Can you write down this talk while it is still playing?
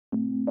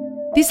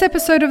This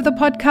episode of the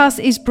podcast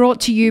is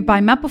brought to you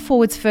by Mapper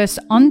Forward's first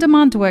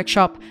on-demand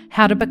workshop,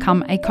 How to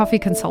Become a Coffee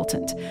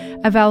Consultant.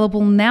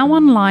 Available now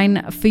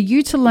online for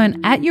you to learn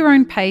at your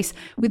own pace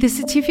with a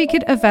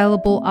certificate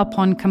available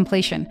upon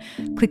completion.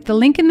 Click the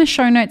link in the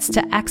show notes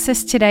to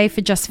access today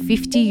for just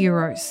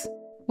 €50.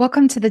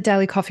 Welcome to the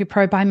Daily Coffee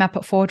Pro by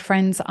Mapper Forward,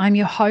 friends. I'm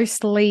your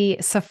host, Lee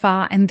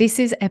Safar, and this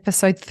is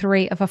episode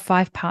 3 of a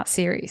 5-part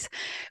series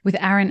with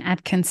Aaron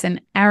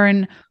Atkinson.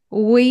 Aaron,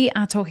 we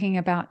are talking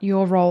about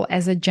your role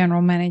as a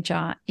general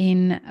manager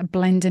in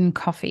Blendon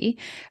Coffee,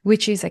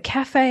 which is a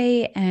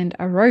cafe and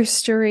a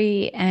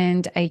roastery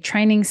and a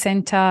training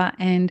center,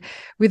 and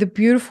with a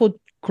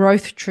beautiful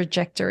growth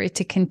trajectory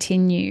to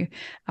continue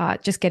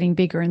just getting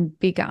bigger and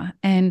bigger.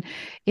 And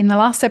in the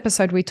last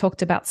episode, we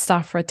talked about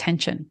staff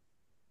retention.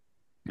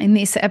 In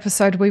this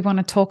episode, we want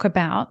to talk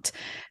about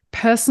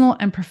personal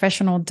and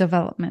professional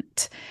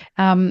development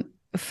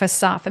for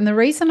staff. And the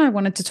reason I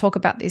wanted to talk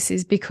about this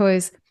is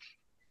because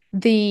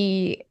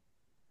the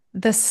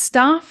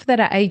staff that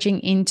are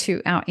aging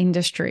into our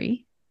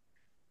industry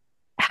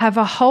have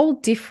a whole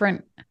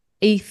different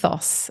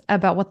ethos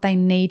about what they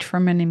need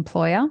from an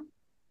employer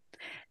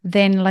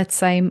than, let's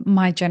say,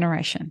 my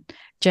generation,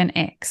 Gen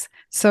X.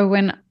 So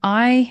when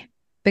I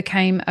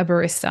became a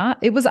barista,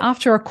 it was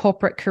after a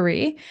corporate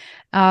career,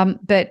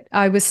 but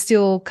I was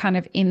still kind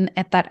of in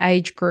at that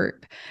age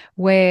group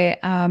where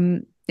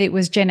it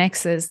was Gen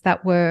Xers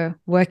that were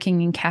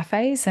working in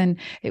cafes, and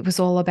it was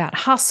all about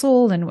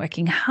hustle and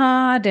working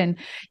hard and,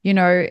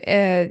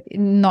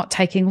 not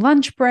taking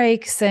lunch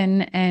breaks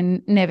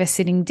and never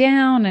sitting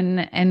down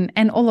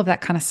and all of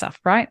that kind of stuff,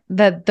 right?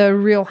 The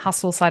real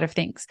hustle side of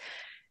things.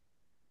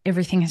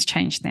 Everything has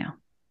changed now.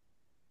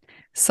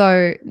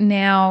 So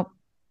now,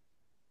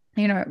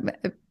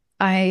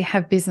 I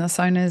have business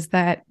owners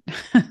that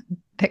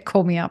that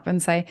call me up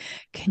and say,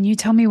 can you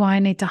tell me why I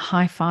need to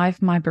high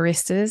five my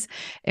baristas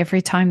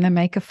every time they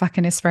make a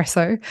fucking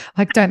espresso?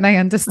 Like, don't they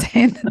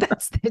understand that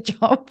that's their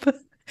job?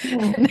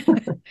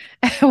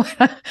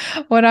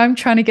 What I'm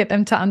trying to get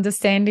them to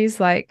understand is,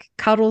 like,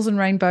 cuddles and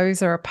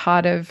rainbows are a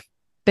part of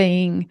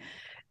being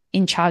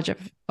in charge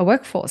of a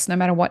workforce, no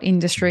matter what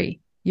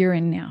industry you're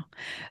in now.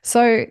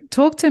 So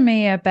talk to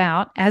me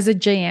about, as a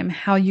GM,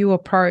 how you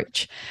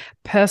approach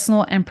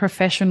personal and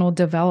professional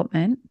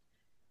development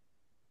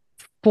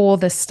for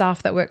the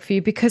staff that work for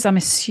you, because I'm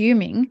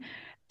assuming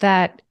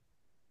that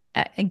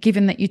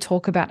given that you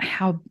talk about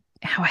how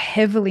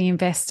heavily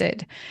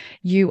invested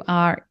you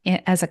are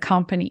as a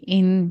company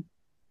in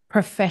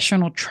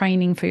professional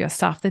training for your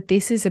staff, that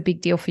this is a big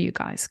deal for you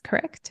guys,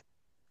 correct?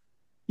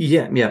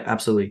 Yeah,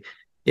 absolutely.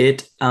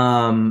 It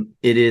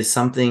is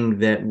something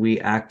that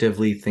we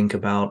actively think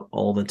about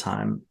all the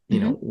time,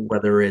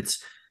 whether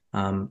it's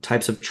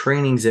types of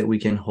trainings that we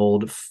can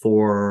hold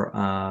for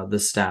the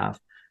staff,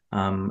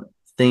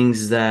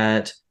 things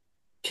that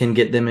can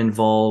get them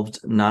involved,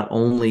 not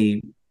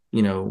only,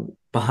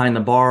 behind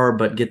the bar,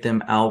 but get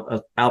them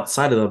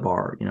outside of the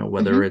bar,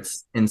 whether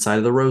it's inside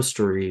of the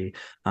roastery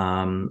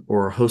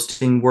or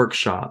hosting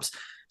workshops.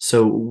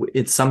 So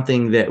it's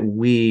something that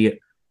we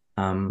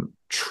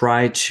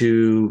try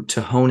to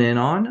hone in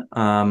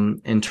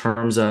on in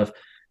terms of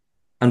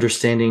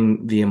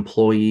understanding the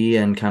employee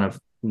and kind of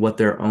what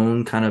their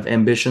own kind of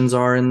ambitions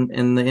are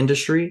in the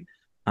industry.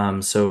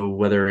 So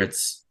whether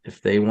it's if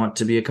they want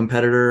to be a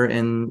competitor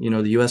in,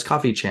 the US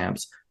Coffee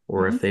Champs,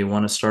 or if they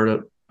want to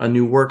start a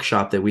new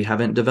workshop that we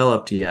haven't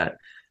developed yet.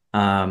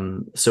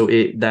 So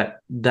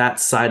that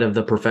side of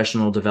the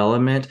professional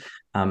development,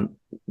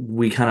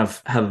 we kind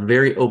of have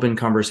very open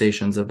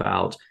conversations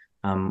about,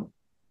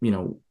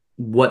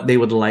 what they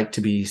would like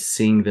to be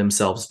seeing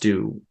themselves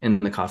do in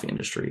the coffee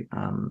industry.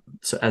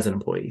 So as an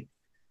employee.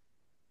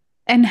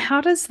 And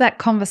how does that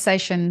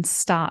conversation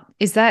start?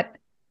 Is that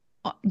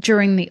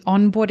during the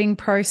onboarding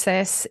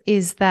process?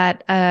 Is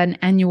that an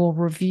annual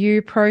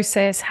review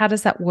process? How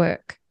does that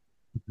work?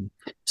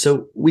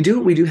 So we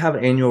do have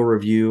an annual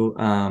review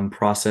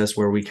process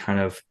where we kind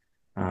of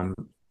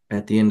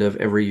at the end of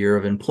every year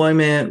of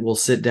employment, we'll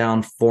sit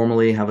down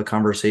formally, have a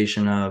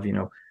conversation of,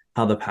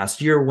 how the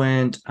past year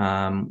went.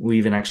 We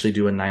even actually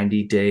do a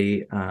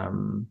 90-day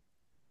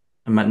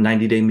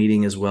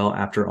meeting as well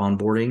after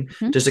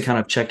onboarding, just to kind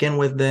of check in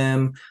with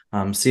them,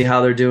 see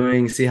how they're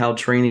doing, see how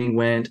training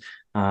went.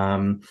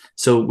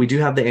 So we do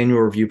have the annual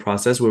review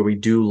process where we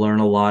do learn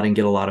a lot and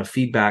get a lot of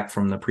feedback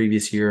from the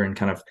previous year and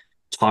kind of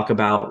talk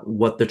about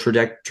what the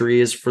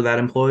trajectory is for that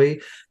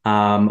employee.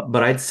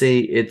 But I'd say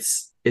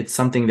it's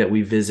something that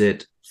we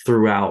visit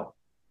throughout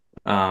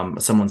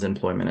someone's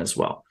employment as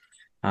well.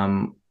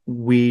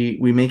 We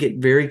make it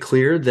very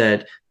clear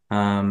that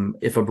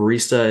if a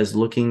barista is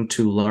looking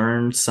to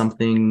learn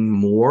something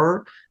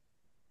more,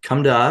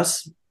 come to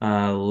us,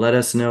 let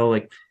us know,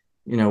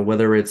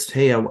 whether it's,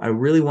 hey, I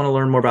really want to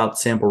learn more about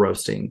sample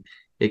roasting.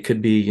 It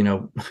could be,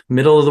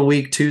 middle of the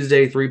week,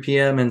 Tuesday, 3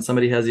 p.m. And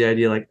somebody has the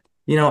idea,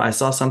 I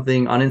saw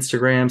something on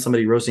Instagram,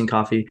 somebody roasting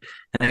coffee,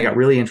 and I got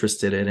really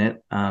interested in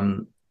it.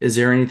 Is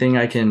there anything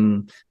I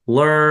can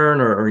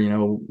learn?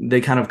 Or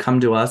they kind of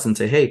come to us and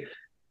say, hey,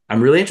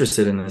 I'm really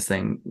interested in this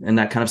thing. And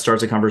that kind of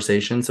starts a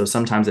conversation. So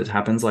sometimes it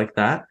happens like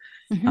that.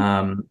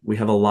 We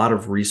have a lot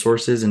of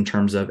resources in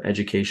terms of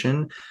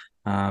education.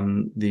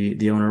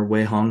 The owner,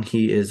 Wei Hong,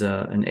 he is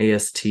an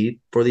AST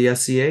for the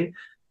SCA.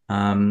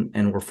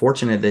 And we're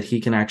fortunate that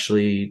he can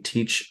actually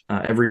teach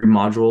every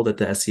module that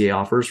the SCA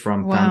offers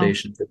from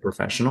foundation to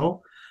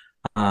professional.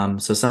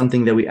 So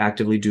something that we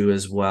actively do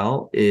as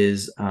well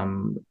is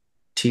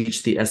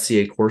teach the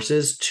SCA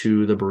courses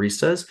to the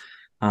baristas.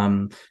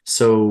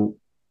 So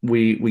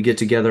we get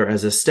together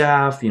as a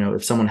staff,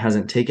 if someone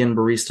hasn't taken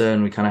barista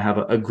and we kind of have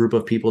a group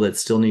of people that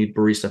still need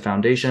barista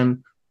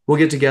foundation, we'll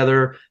get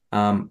together,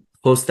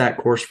 post that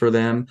course for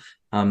them.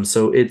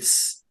 So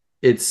it's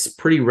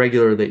pretty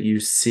regular that you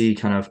see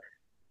kind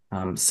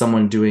of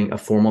someone doing a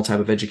formal type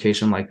of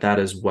education like that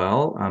as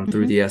well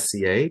through the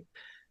SCA.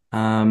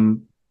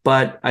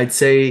 But I'd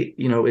say,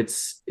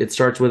 it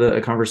starts with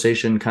a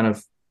conversation kind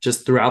of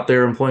just throughout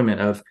their employment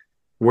of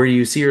where do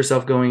you see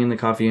yourself going in the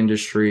coffee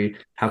industry?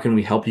 How can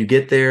we help you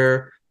get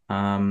there?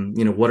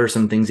 What are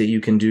some things that you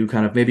can do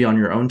kind of maybe on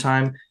your own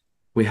time?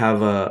 We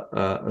have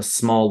a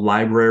small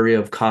library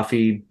of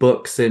coffee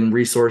books and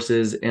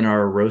resources in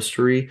our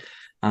roastery.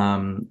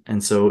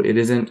 And so it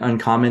isn't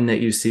uncommon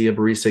that you see a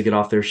barista get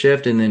off their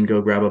shift and then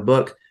go grab a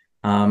book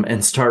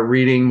and start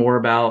reading more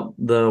about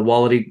the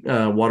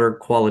water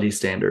quality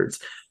standards.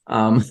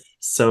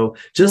 So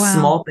just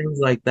small things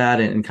like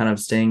that and kind of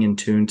staying in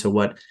tune to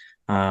what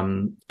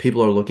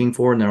people are looking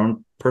for in their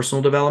own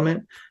personal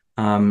development.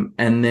 And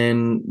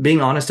then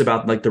being honest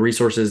about like the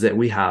resources that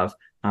we have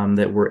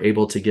that we're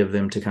able to give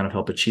them to kind of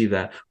help achieve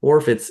that. Or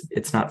if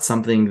it's not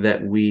something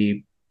that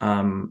we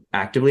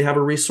actively have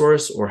a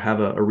resource or have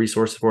a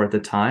resource for at the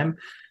time,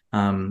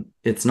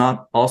 it's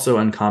not also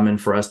uncommon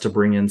for us to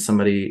bring in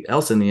somebody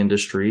else in the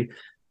industry.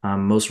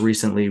 Most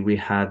recently, we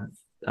had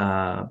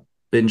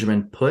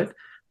Benjamin Putt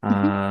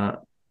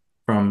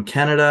from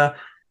Canada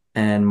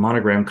and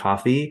Monogram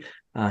Coffee.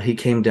 He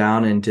came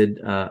down and did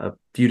a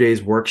few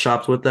days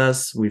workshops with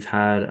us. We've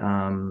had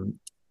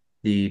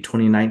the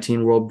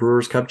 2019 World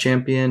Brewers Cup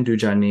champion, Du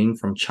Jianing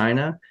from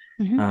China.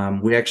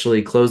 We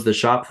actually closed the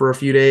shop for a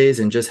few days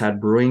and just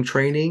had brewing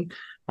training.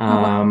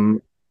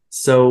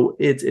 So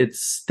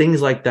it's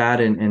things like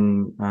that.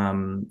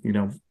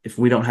 And if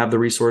we don't have the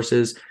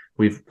resources,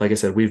 like I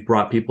said, we've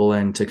brought people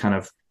in to kind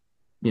of,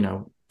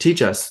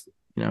 teach us,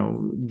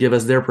 give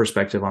us their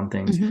perspective on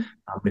things.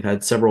 We've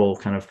had several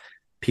kind of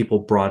people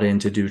brought in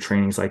to do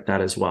trainings like that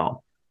as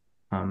well.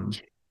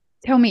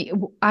 Tell me,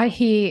 I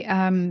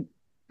hear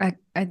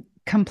a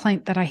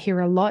complaint that I hear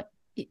a lot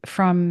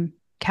from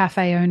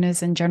cafe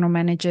owners and general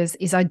managers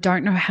is I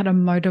don't know how to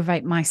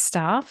motivate my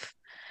staff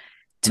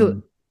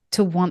to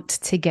want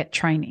to get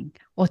training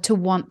or to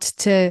want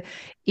to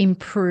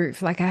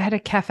improve. Like I had a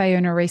cafe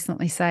owner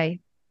recently say,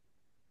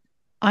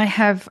 I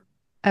have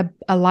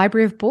a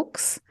library of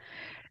books.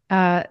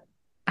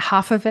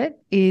 Half of it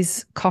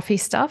is coffee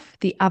stuff.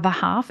 The other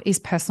half is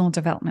personal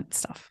development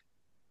stuff.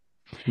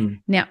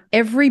 Now,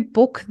 every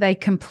book they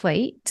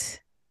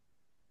complete,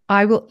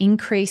 I will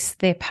increase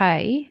their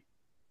pay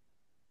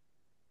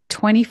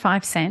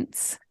 25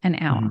 cents an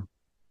hour.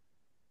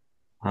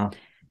 Wow.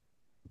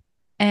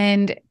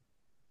 And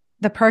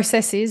the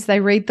process is they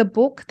read the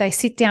book, they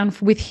sit down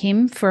with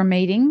him for a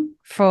meeting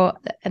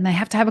and they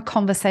have to have a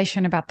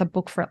conversation about the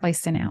book for at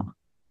least an hour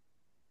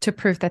to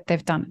prove that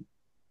they've done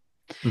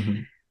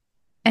it.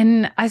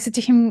 And I said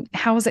to him,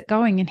 how is it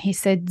going? And he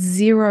said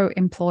 0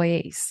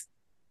 employees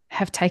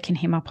have taken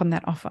him up on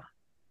that offer.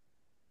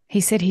 He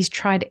said he's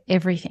tried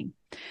everything.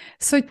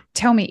 So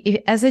tell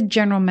me, as a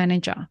general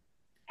manager,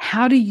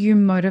 how do you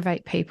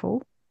motivate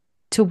people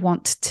to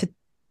want to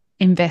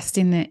invest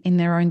in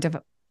their own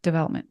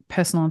development,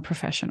 personal and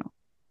professional?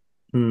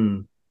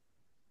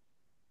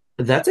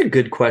 That's a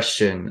good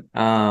question.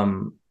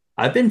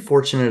 I've been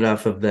fortunate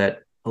enough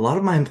that a lot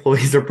of my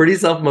employees are pretty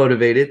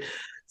self-motivated.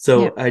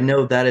 So I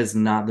know that is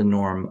not the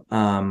norm.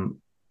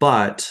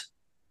 But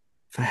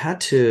if I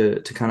had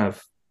to kind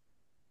of...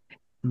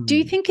 Do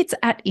you think it's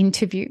at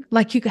interview?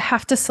 Like you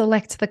have to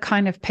select the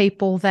kind of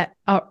people that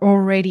are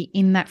already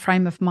in that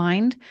frame of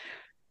mind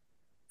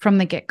from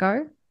the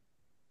get-go?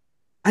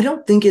 I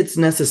don't think it's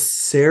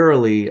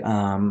necessarily,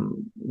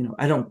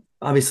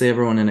 obviously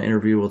everyone in an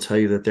interview will tell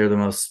you that they're the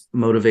most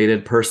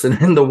motivated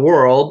person in the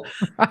world.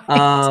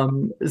 Right.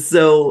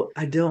 So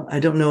I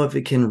don't know if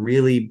it can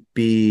really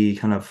be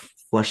kind of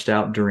fleshed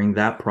out during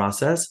that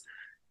process.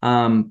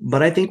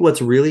 But I think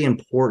what's really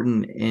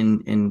important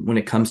in when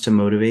it comes to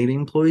motivating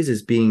employees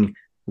is being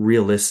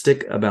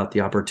realistic about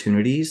the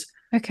opportunities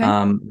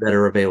that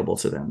are available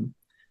to them.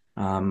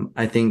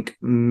 I think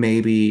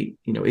maybe,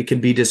 it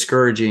could be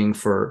discouraging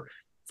for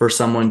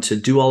someone to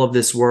do all of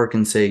this work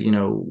and say,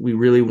 we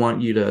really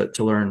want you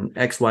to learn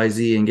X, Y,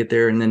 Z and get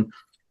there. And then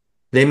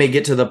they may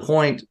get to the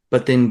point,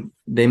 but then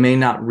they may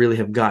not really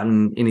have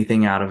gotten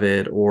anything out of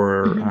it.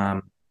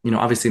 Or,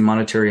 obviously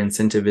monetary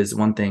incentive is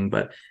one thing,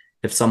 but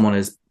if someone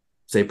is,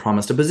 say,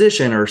 promised a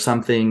position or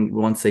something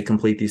once they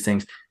complete these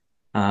things,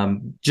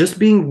 just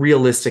being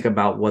realistic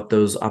about what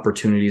those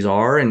opportunities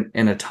are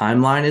and a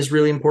timeline is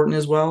really important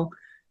as well.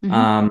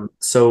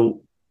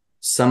 So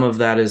some of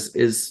that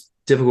is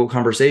difficult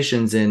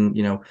conversations in,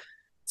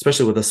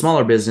 especially with a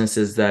smaller business,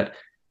 is that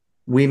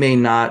we may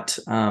not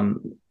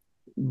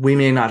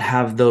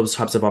have those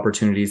types of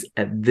opportunities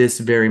at this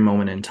very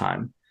moment in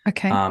time.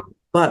 Okay.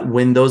 But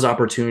when those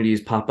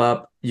opportunities pop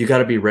up, you got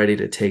to be ready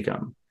to take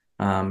them.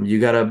 You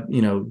got to,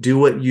 do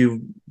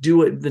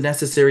what the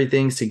necessary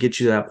things to get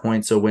you to that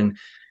point. So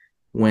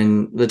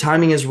when the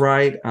timing is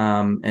right,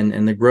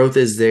 and the growth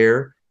is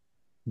there,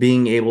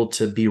 being able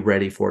to be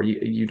ready for it.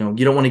 You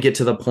don't want to get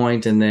to the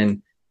point and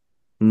then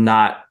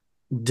not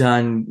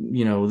done,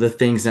 the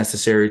things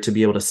necessary to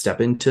be able to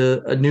step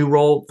into a new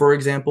role, for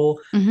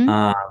example.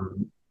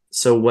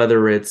 So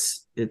whether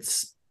it's,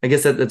 I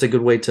guess that's a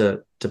good way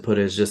to put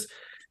it, is just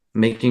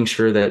making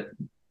sure that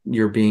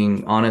you're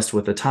being honest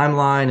with the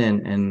timeline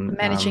and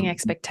managing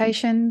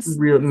expectations,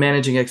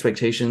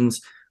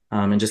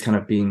 and just kind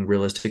of being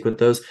realistic with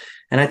those.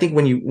 And I think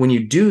when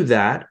you do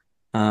that,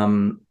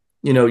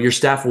 your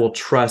staff will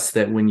trust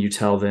that when you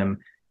tell them,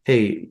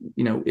 hey,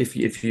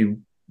 if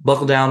you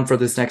buckle down for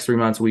this next 3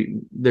 months,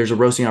 there's a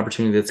roasting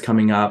opportunity that's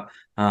coming up.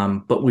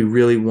 But we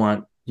really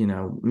want,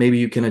 maybe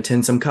you can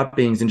attend some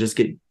cuppings and just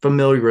get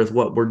familiar with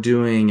what we're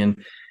doing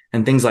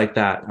and things like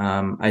that.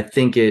 I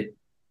think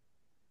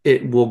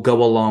it will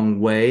go a long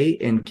way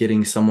in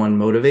getting someone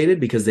motivated,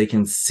 because they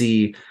can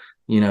see,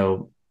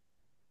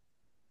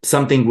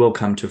 something will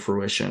come to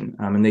fruition,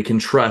 and they can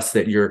trust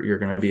that you're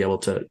going to be able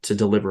to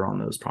deliver on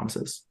those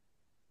promises.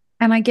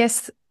 And I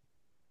guess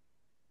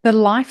the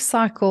life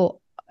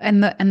cycle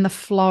and the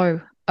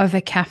flow of a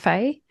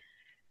cafe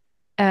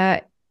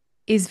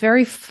is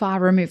very far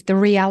removed. The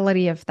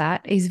reality of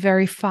that is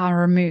very far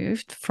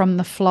removed from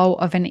the flow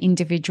of an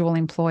individual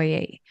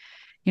employee.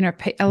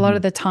 A lot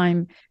of the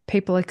time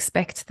people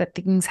expect that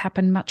things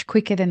happen much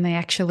quicker than they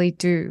actually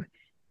do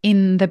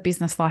in the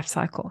business life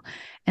cycle.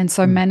 And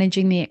so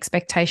managing the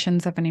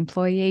expectations of an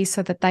employee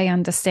so that they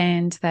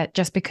understand that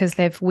just because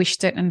they've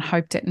wished it and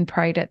hoped it and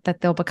prayed it,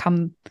 that they'll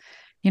become,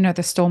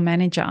 the store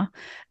manager.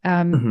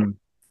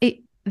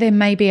 There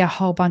may be a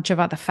whole bunch of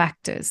other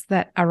factors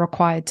that are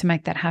required to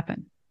make that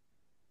happen.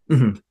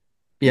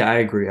 Yeah, I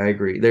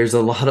agree. There's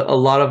a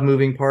lot of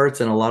moving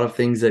parts and a lot of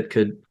things that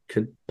could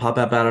pop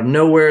up out of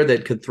nowhere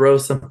that could throw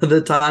some of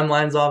the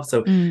timelines off.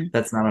 So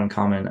that's not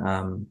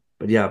uncommon.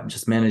 But yeah,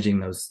 just managing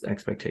those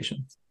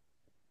expectations.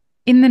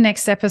 In the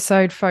next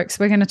episode, folks,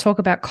 we're going to talk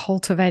about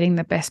cultivating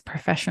the best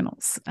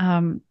professionals.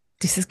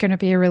 This is going to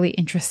be a really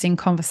interesting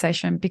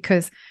conversation,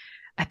 because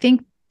I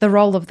think the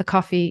role of the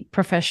coffee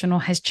professional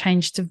has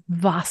changed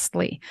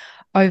vastly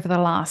over the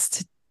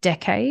last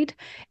decade,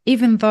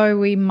 even though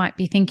we might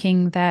be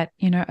thinking that,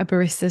 a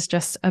barista is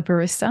just a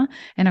barista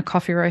and a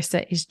coffee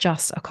roaster is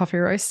just a coffee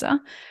roaster.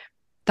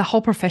 The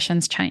whole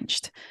profession's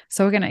changed.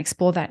 So we're going to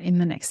explore that in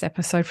the next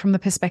episode from the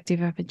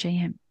perspective of a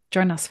GM.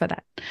 Join us for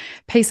that.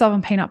 Peace, love,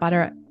 and peanut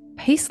butter.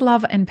 Peace,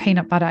 love, and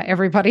peanut butter,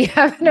 everybody.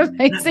 Have an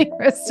amazing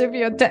rest of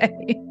your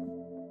day.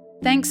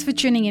 Thanks for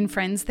tuning in,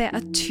 friends. There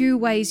are 2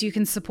 ways you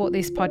can support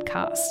this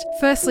podcast.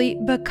 Firstly,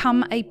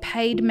 become a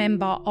paid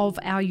member of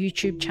our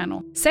YouTube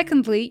channel.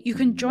 Secondly, you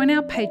can join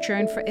our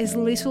Patreon for as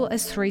little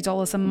as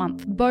 $3 a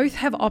month. Both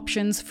have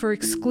options for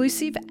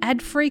exclusive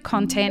ad-free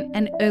content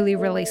and early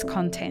release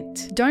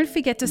content. Don't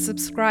forget to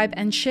subscribe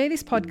and share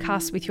this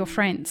podcast with your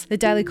friends. The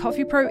Daily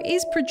Coffee Pro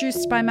is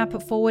produced by Map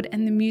It Forward,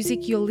 and the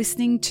music you're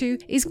listening to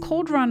is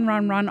called Run,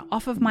 Run, Run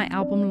off of my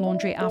album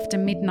Laundry After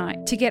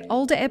Midnight. To get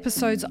older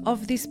episodes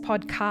of this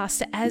podcast,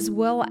 as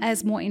well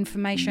as more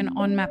information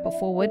on Map It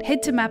Forward,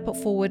 head to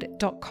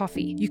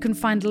mapitforward.coffee. You can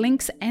find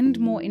links and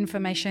more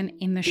information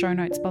in the show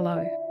notes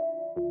below.